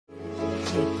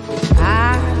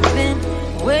I've been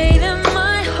waiting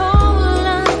my whole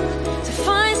life to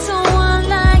find someone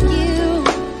like you,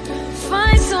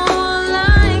 find someone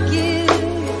like you.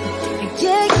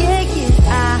 Yeah, yeah,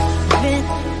 yeah. I've been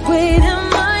waiting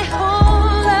my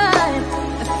whole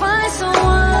life to find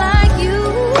someone like you,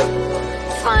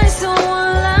 find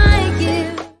someone like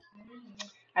you.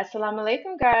 Assalamu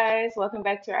alaikum, guys. Welcome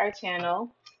back to our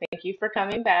channel. Thank you for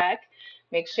coming back.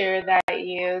 Make sure that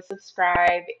you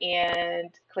subscribe and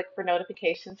click for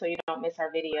notifications so you don't miss our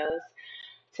videos.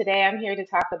 Today I'm here to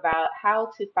talk about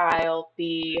how to file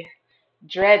the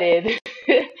dreaded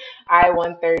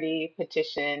I-130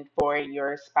 petition for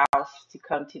your spouse to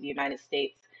come to the United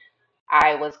States.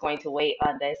 I was going to wait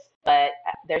on this, but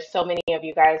there's so many of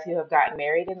you guys who have gotten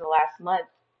married in the last month.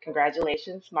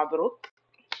 Congratulations, mabruk.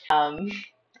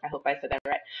 I hope I said that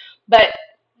right. But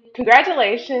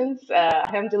congratulations,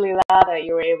 alhamdulillah, that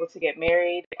you were able to get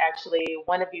married. Actually,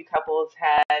 one of you couples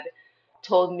had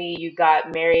told me you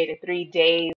got married in 3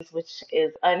 days, which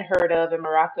is unheard of in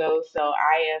Morocco. So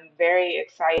I am very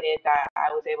excited that I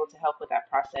was able to help with that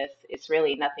process. It's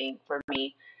really nothing for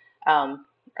me.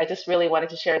 I just really wanted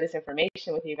to share this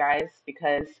information with you guys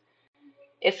because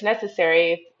it's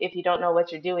necessary. If you don't know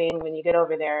what you're doing when you get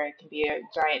over there, it can be a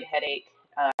giant headache.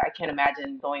 I can't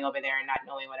imagine going over there and not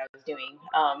knowing what I was doing.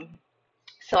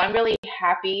 So I'm really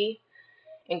happy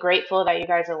and grateful that you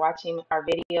guys are watching our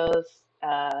videos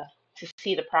to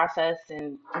see the process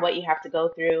and what you have to go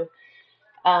through,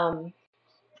 and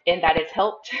that it's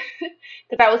helped.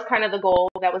 Because that was kind of the goal.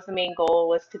 That was the main goal,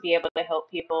 was to be able to help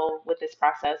people with this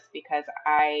process, because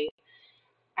I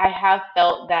have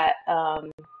felt that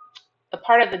a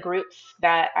part of the groups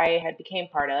that I had became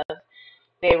part of,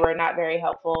 they were not very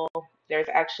helpful. There's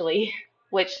actually,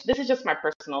 which this is just my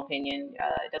personal opinion,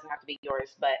 it doesn't have to be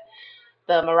yours, but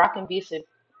the Moroccan visa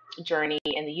journey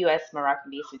and the U.S. Moroccan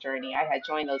visa journey, I had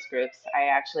joined those groups. I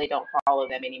actually don't follow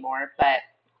them anymore, but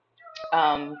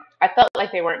I felt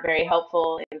like they weren't very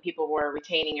helpful and people were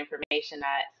retaining information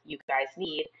that you guys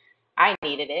need. I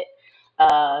needed it.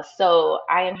 So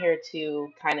I am here to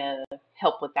kind of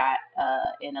help with that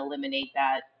and eliminate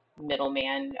that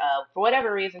middleman. For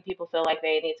whatever reason, people feel like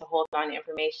they need to hold on to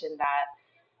information that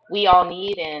we all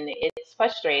need, and it's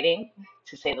frustrating,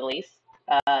 to say the least.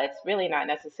 It's really not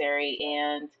necessary.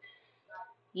 And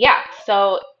yeah,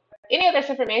 so any of this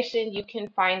information you can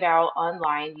find out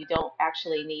online. You don't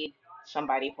actually need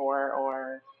somebody for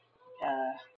or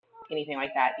uh, anything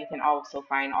like that. You can also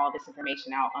find all this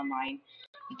information out online.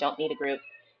 You don't need a group.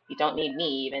 You don't need me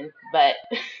even. But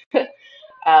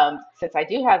since I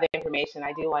do have the information,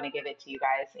 I do want to give it to you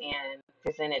guys and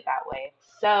present it that way.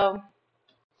 So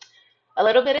a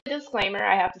little bit of disclaimer,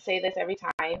 I have to say this every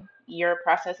time. Your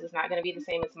process is not going to be the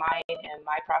same as mine, and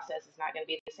my process is not going to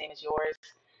be the same as yours,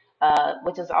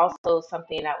 which is also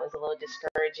something that was a little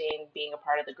discouraging being a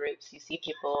part of the groups. You see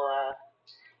people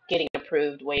getting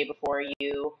approved way before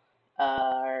you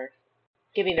are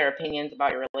giving their opinions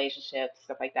about your relationship,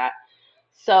 stuff like that.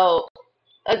 So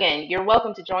again, you're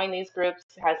welcome to join these groups.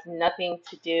 It has nothing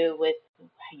to do with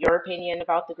your opinion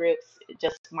about the groups,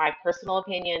 just my personal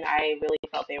opinion. I really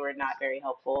felt they were not very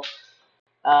helpful.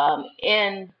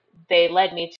 And they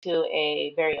led me to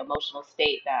a very emotional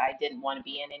state that I didn't want to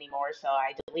be in anymore. So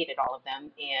I deleted all of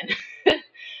them. And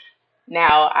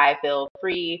now I feel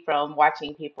free from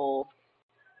watching people,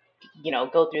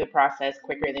 go through the process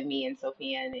quicker than me and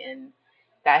Sofian. And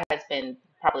that has been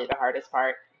probably the hardest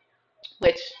part,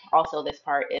 which also this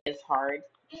part is hard.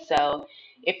 So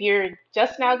if you're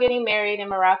just now getting married in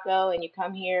Morocco and you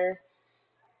come here,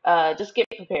 just get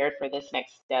prepared for this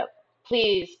next step.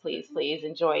 Please, please, please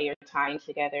enjoy your time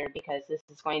together, because this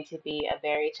is going to be a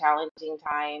very challenging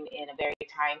time and a very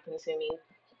time-consuming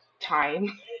time.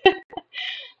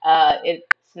 It's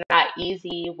not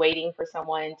easy waiting for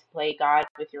someone to play God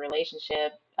with your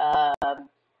relationship.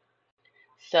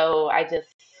 So I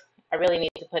really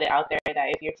need to put it out there that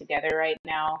if you're together right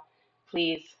now,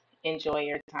 please enjoy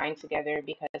your time together,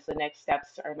 because the next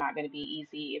steps are not going to be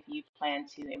easy if you plan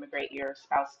to immigrate your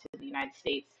spouse to the United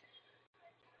States.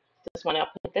 Just want to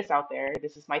put this out there.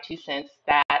 This is my 2 cents,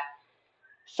 that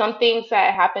some things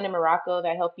that happen in Morocco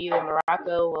that help you in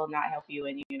Morocco will not help you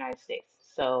in the United States.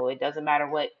 So it doesn't matter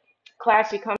what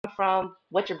class you come from,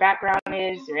 what your background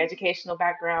is, your educational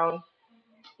background,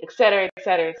 et cetera, et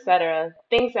cetera, et cetera.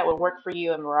 Things that would work for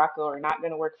you in Morocco are not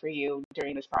going to work for you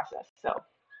during this process. So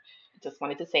just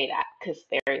wanted to say that, because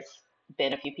there's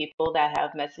been a few people that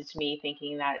have messaged me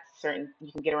thinking that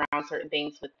you can get around certain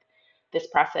things with this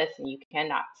process and you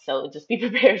cannot. So just be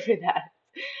prepared for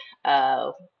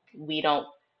that. We don't,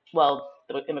 well,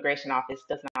 the immigration office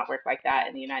does not work like that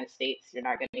in the United States. You're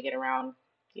not going to get around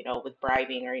with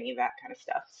bribing or any of that kind of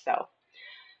stuff. So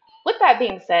with that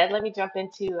being said, let me jump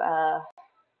into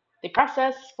the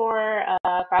process for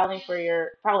filing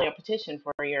a petition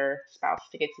for your spouse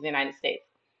to get to the United States.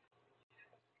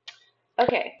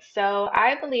 Okay, so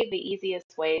I believe the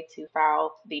easiest way to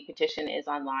file the petition is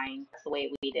online. That's the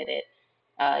way we did it.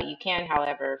 You can,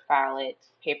 however, file it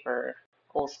paper,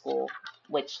 old school,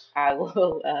 which I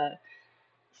will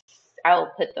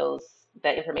put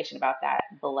that information about that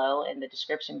below in the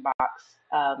description box,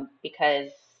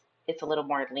 because it's a little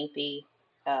more lengthy.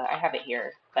 I have it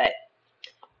here, but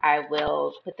I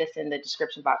will put this in the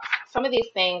description box. Some of these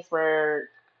things were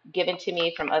given to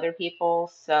me from other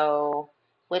people,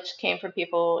 which came from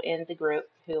people in the group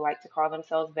who like to call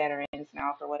themselves veterans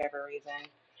now for whatever reason.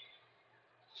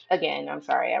 Again, I'm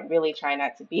sorry. I'm really trying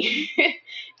not to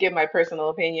give my personal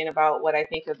opinion about what I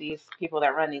think of these people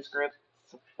that run these groups.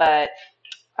 But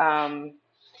um,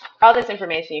 all this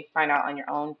information you can find out on your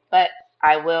own. But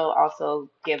I will also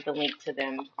give the link to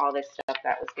them, all this stuff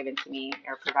that was given to me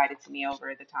or provided to me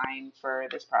over the time for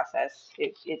this process.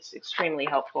 It's extremely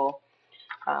helpful.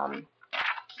 Um,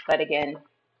 but again,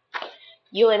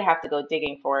 you would have to go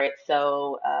digging for it.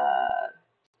 So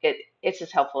it's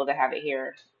just helpful to have it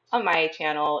here on my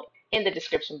channel. In the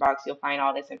description box, you'll find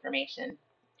all this information.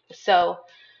 So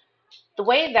the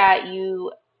way that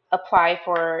you apply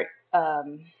for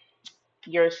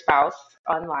your spouse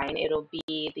online, it'll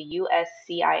be the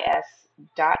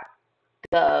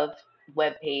uscis.gov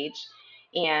webpage,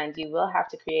 and you will have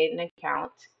to create an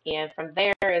account. And from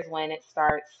there is when it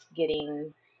starts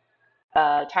getting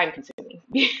time consuming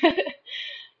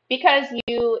because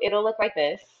it'll look like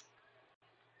this.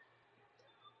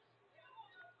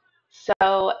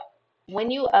 So when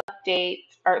you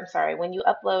when you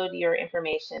upload your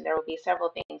information, there will be several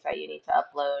things that you need to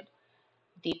upload.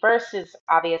 The first is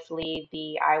obviously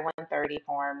the I-130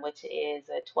 form, which is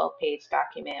a 12-page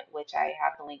document, which I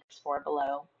have the links for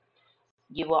below.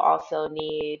 You will also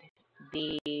need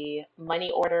the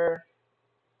money order.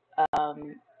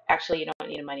 Actually, you don't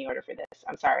need a money order for this.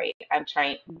 I'm sorry.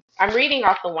 I'm reading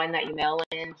off the one that you mail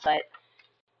in, but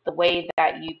the way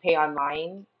that you pay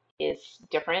online is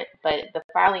different. But the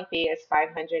filing fee is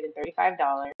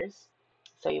 $535.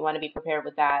 So you want to be prepared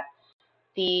with that.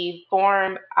 The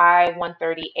form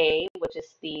I-130A, which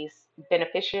is the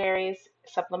beneficiaries,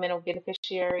 supplemental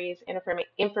beneficiaries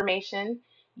information,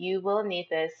 you will need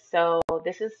this. So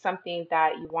this is something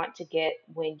that you want to get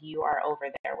when you are over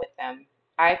there with them.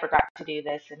 I forgot to do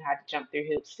this and had to jump through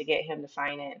hoops to get him to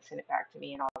sign it and send it back to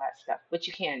me and all that stuff, which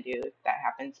you can do if that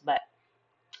happens. But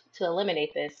to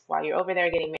eliminate this while you're over there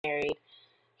getting married,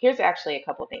 here's actually a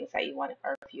couple things that you want,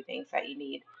 or a few things that you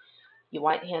need. You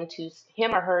want him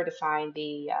or her to sign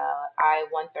the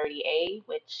I-130A,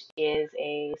 which is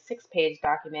a 6-page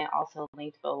document, also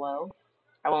linked below.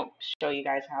 I won't show you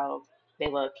guys how they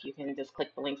look. You can just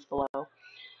click the links below.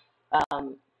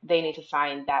 They need to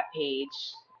sign that page,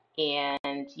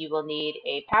 and you will need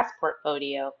a passport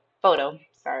photo.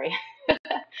 Sorry.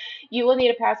 You will need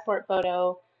a passport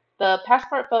photo. The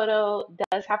passport photo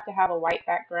does have to have a white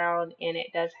background, and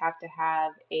it does have to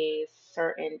have a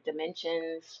certain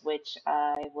dimensions, which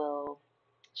I will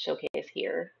showcase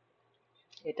here.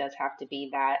 It does have to be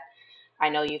that. I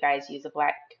know you guys use a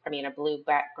blue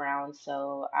background,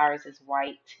 so ours is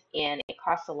white, and it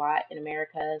costs a lot in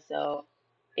America, so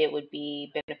it would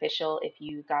be beneficial if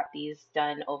you got these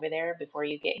done over there before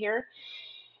you get here.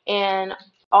 And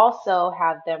also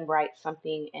have them write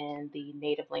something in the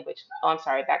native language. Oh, I'm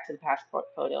sorry, back to the passport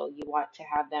photo. You want to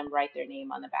have them write their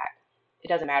name on the back. It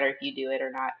doesn't matter if you do it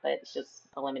or not, but it's just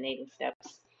eliminating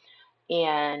steps.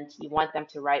 And you want them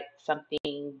to write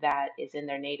something that is in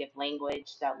their native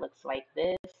language that looks like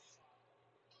this,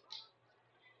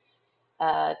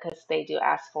 because they do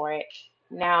ask for it.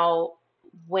 Now,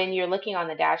 when you're looking on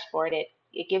the dashboard,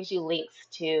 it gives you links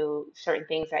to certain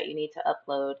things that you need to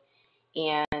upload.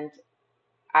 And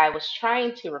I was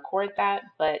trying to record that,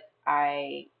 but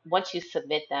once you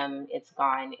submit them, it's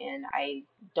gone, and I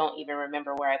don't even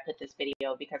remember where I put this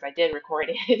video because I did record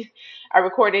it. I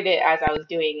recorded it as I was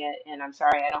doing it, and I'm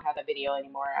sorry I don't have the video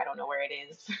anymore. I don't know where it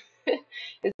is.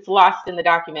 It's lost in the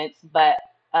documents, but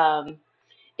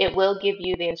it will give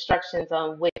you the instructions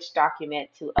on which document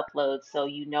to upload so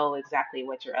you know exactly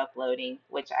what you're uploading,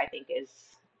 which I think is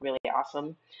really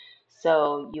awesome.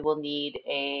 So you will need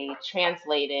a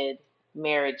translated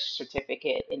marriage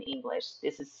certificate in English.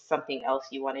 This is something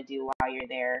else you want to do while you're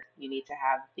there. You need to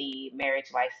have the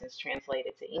marriage license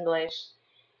translated to English,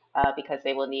 because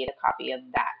they will need a copy of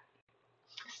that.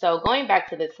 So going back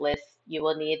to this list, you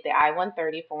will need the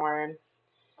I-130 form.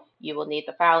 You will need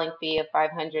the filing fee of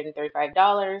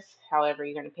 $535, however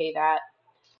you're going to pay that.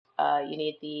 You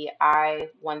need the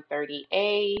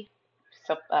I-130A,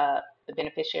 the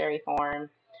beneficiary form.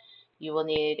 You will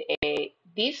need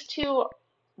these two,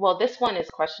 well, this one is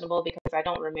questionable because I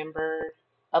don't remember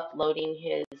uploading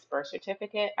his birth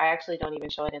certificate. I actually don't even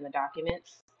show it in the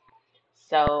documents.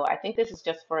 So I think this is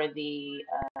just for the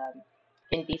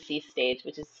NVC stage,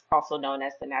 which is also known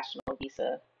as the National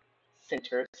Visa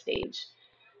Center stage,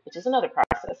 which is another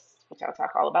process, which I'll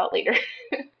talk all about later.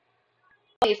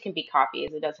 These can be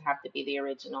copies. It doesn't have to be the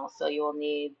original. So you will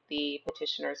need the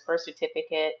petitioner's birth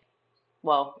certificate.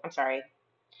 Well, I'm sorry.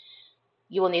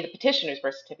 You will need the petitioner's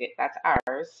birth certificate. That's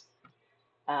ours.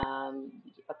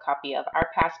 A copy of our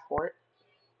passport.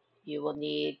 You will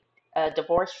need a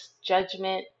divorce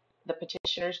judgment, the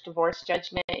petitioner's divorce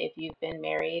judgment if you've been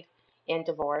married and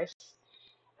divorced,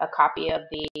 a copy of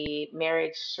the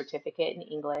marriage certificate in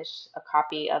English, a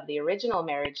copy of the original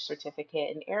marriage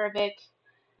certificate in Arabic,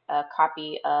 a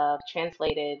copy of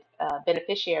translated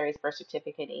beneficiary's birth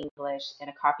certificate in English, and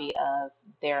a copy of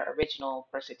their original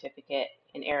birth certificate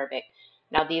in Arabic.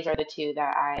 Now, these are the two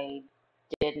that I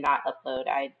did not upload.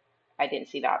 I didn't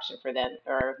see the option for them,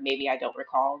 or maybe I don't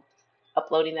recall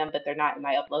uploading them, but they're not in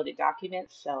my uploaded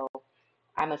documents. So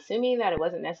I'm assuming that it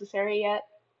wasn't necessary yet,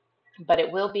 but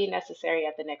it will be necessary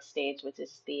at the next stage, which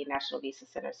is the National Visa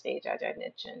Center stage, as I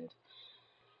mentioned.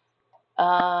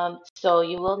 So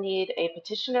you will need a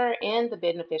petitioner and the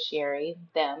beneficiary,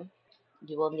 them.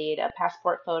 You will need a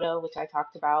passport photo, which I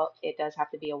talked about. It does have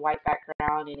to be a white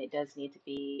background, and it does need to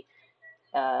be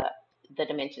uh, the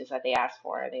dimensions that they ask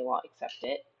for. They won't accept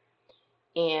it.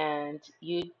 And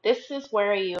this is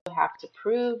where you have to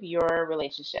prove your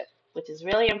relationship, which is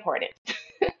really important.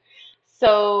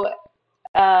 So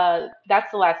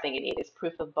that's the last thing you need is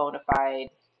proof of bona fide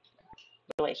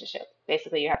relationship.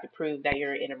 Basically, you have to prove that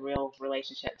you're in a real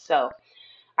relationship. So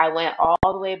I went all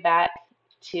the way back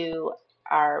to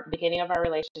our beginning of our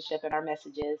relationship and our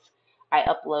messages. I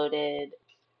uploaded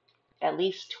at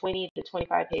least 20 to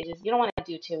 25 pages. You don't want to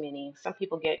do too many. Some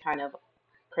people get kind of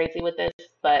crazy with this,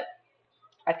 but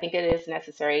I think it is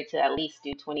necessary to at least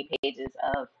do 20 pages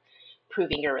of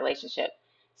proving your relationship.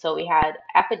 So we had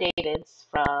affidavits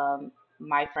from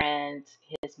my friend,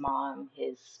 his mom,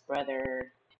 his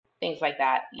brother, things like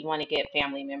that. You want to get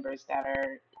family members that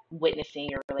are witnessing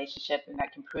your relationship and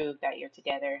that can prove that you're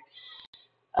together.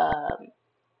 Um,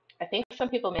 I think some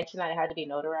people mentioned that it had to be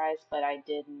notarized, but I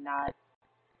did not.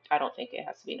 I don't think it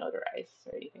has to be notarized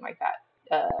or anything like that.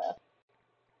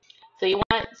 So you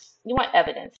want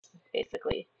evidence,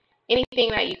 basically. Anything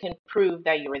that you can prove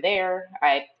that you were there.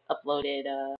 I uploaded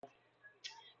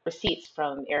receipts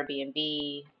from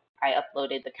Airbnb. I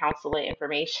uploaded the consulate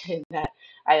information that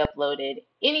I uploaded.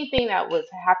 Anything that was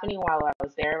happening while I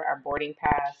was there, our boarding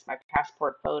pass, my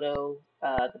passport photo,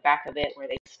 the back of it where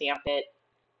they stamp it,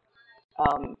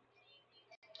 um,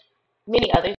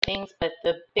 many other things, but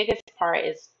the biggest part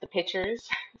is the pictures.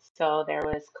 So there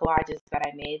was collages that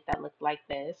I made that looked like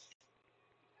this.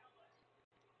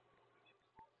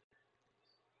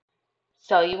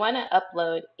 So you want to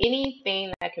upload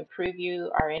anything that can prove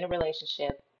you are in a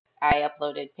relationship. I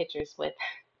uploaded pictures with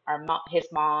his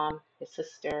mom, his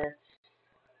sister,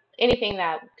 anything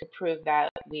that could prove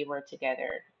that we were together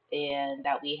and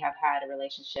that we have had a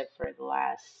relationship for the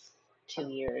last 2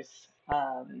 years.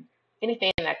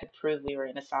 Anything that could prove we were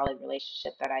in a solid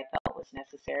relationship that I felt was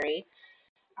necessary.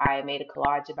 I made a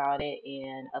collage about it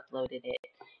and uploaded it.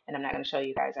 And I'm not going to show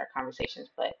you guys our conversations,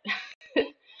 but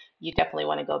you definitely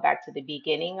want to go back to the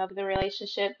beginning of the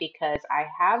relationship because I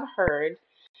have heard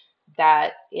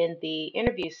that in the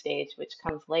interview stage, which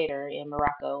comes later in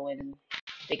Morocco when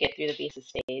they get through the visa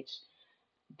stage,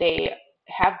 they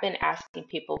have been asking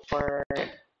people for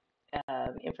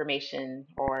information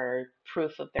or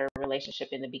proof of their relationship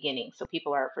in the beginning. So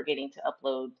people are forgetting to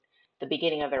upload the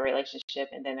beginning of their relationship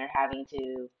and then they're having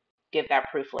to give that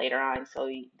proof later on. So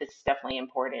this is definitely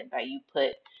important that you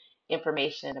put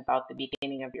information about the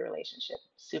beginning of your relationship.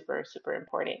 Super, super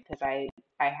important because I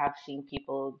have seen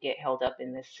people get held up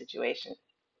in this situation.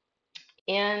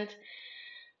 And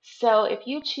so if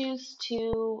you choose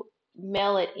to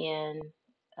mail it in,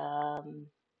 um,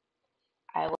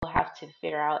 I will have to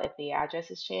figure out if the address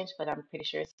has changed, but I'm pretty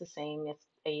sure it's the same.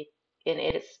 And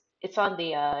it's on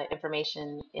the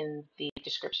information in the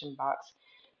description box.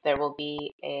 There will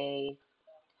be a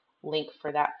link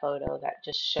for that photo that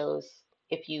just shows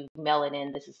if you mail it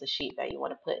in, this is the sheet that you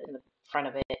want to put in the front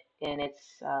of it, and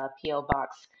it's PO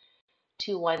Box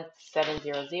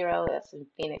 21700. That's in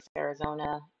Phoenix,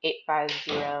 Arizona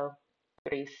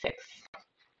 85036.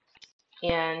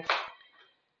 And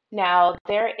now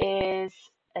there is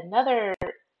another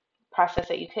process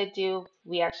that you could do,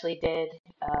 we actually did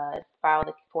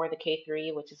file for the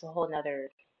K3, which is a whole nother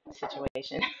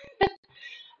situation.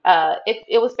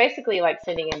 It was basically like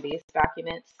sending in these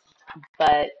documents,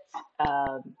 but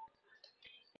um,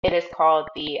 it is called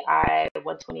the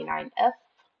I-129F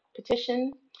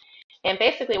petition. And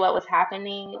basically, what was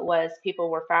happening was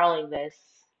people were filing this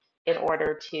in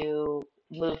order to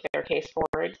move their case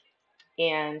forward.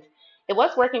 And it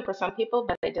was working for some people,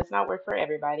 but it does not work for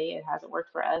everybody. It hasn't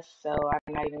worked for us, so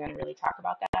I'm not even going to really talk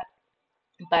about that.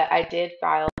 But I did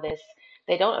file this.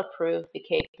 They don't approve the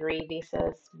K3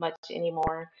 visas much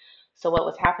anymore. So what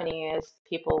was happening is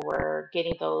people were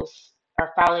getting those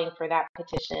or filing for that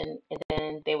petition, and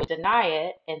then they would deny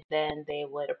it, and then they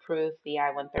would approve the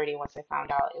I-130 once they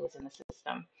found out it was in the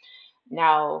system.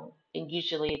 Now, and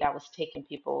usually that was taking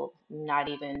people not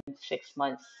even 6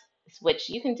 months, which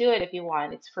you can do it if you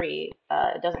want. It's free.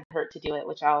 It doesn't hurt to do it,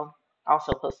 which I'll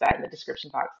also post that in the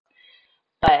description box.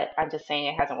 But I'm just saying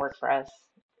it hasn't worked for us.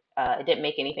 It didn't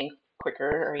make anything quicker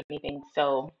or anything.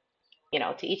 So,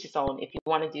 to each its own. If you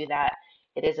want to do that,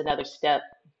 it is another step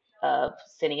of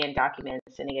sending in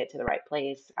documents, sending it to the right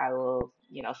place. I will,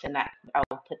 send that.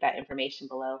 I'll put that information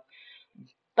below.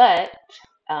 But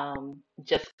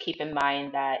just keep in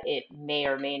mind that it may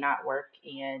or may not work,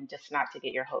 and just not to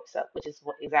get your hopes up, which is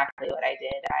exactly what I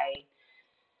did. I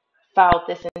filed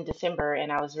this in December,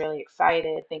 and I was really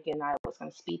excited, thinking I was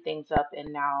going to speed things up,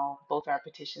 and now both our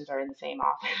petitions are in the same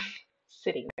office,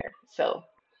 sitting there. So,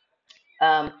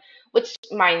 which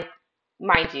mind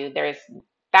you, there's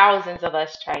thousands of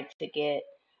us trying to get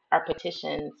our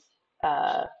petitions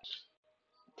uh,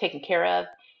 taken care of,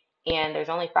 and there's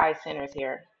only 5 centers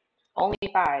here. Only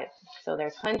 5. So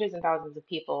there's hundreds and thousands of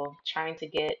people trying to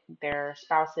get their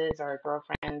spouses or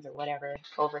girlfriends or whatever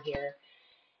over here,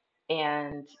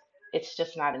 and it's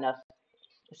just not enough.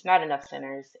 It's not enough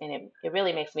centers, and it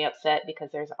really makes me upset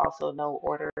because there's also no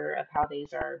order of how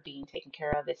these are being taken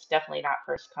care of. It's definitely not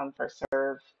first come, first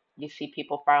serve. You see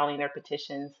people filing their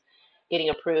petitions, getting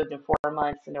approved in 4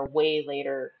 months, and they're way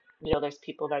later. There's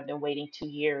people that have been waiting 2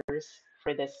 years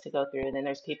for this to go through, and then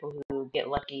there's people who get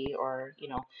lucky or,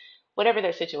 whatever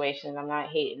their situation. I'm not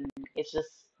hating. It's just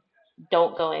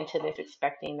don't go into this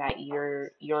expecting that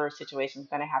your situation is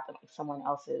going to happen like someone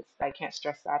else's. I can't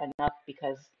stress that enough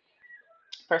because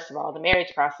first of all, the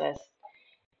marriage process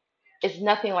is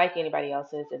nothing like anybody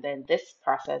else's, and then this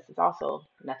process is also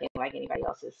nothing like anybody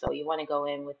else's. So you want to go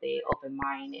in with a open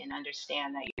mind and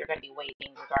understand that you're going to be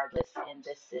waiting regardless, and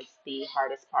this is the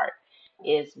hardest part,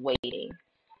 is waiting.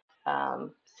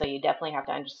 So you definitely have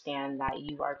to understand that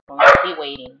you are going to be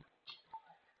waiting.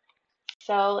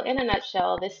 So in a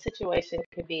nutshell, this situation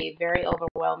could be very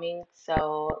overwhelming.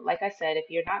 So like I said, if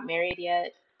you're not married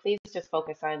yet, please just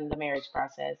focus on the marriage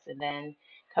process and then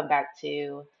come back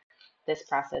to this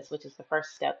process, which is the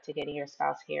first step to getting your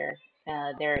spouse here.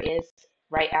 There is,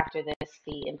 right after this,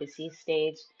 the embassy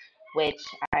stage, which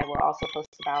I will also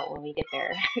post about when we get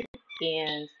there.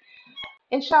 And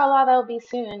inshallah, that'll be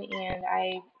soon. And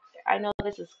I know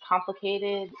this is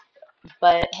complicated,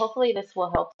 but hopefully this will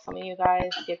help some of you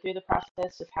guys get through the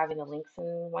process, just having the links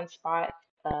in one spot.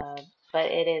 Uh, but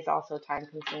it is also time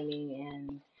consuming,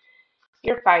 and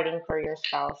you're fighting for your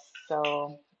spouse.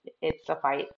 So it's a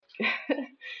fight.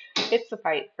 It's a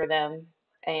fight for them.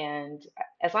 And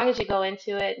as long as you go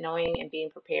into it knowing and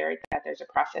being prepared that there's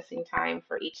a processing time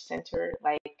for each center,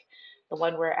 like the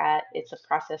one we're at, it's a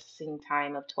processing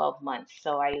time of 12 months.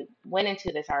 So I went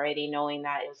into this already knowing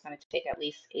that it was going to take at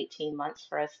least 18 months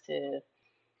for us to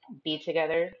be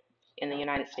together in the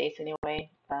United States anyway.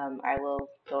 I will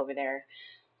go over there,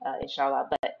 inshallah.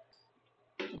 But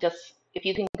just if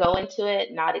you can go into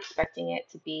it not expecting it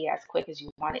to be as quick as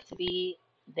you want it to be,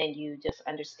 then you just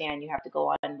understand you have to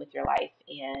go on with your life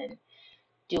and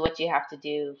do what you have to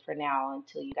do for now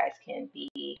until you guys can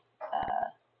be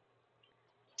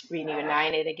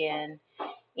reunited again.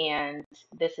 And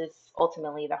this is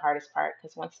ultimately the hardest part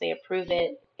because once they approve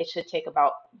it, it should take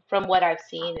about, from what I've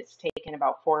seen, it's taken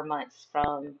about 4 months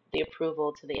from the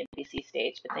approval to the NBC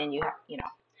stage. But then you have,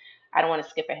 I don't want to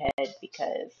skip ahead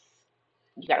because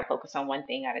you got to focus on one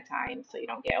thing at a time so you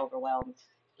don't get overwhelmed.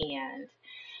 And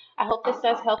I hope this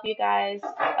does help you guys.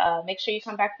 Make sure you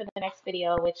come back for the next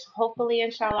video, which hopefully,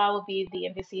 inshallah, will be the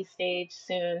embassy stage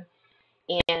soon.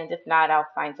 And if not, I'll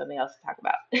find something else to talk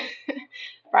about.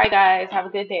 Bye, guys. Have a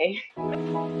good day.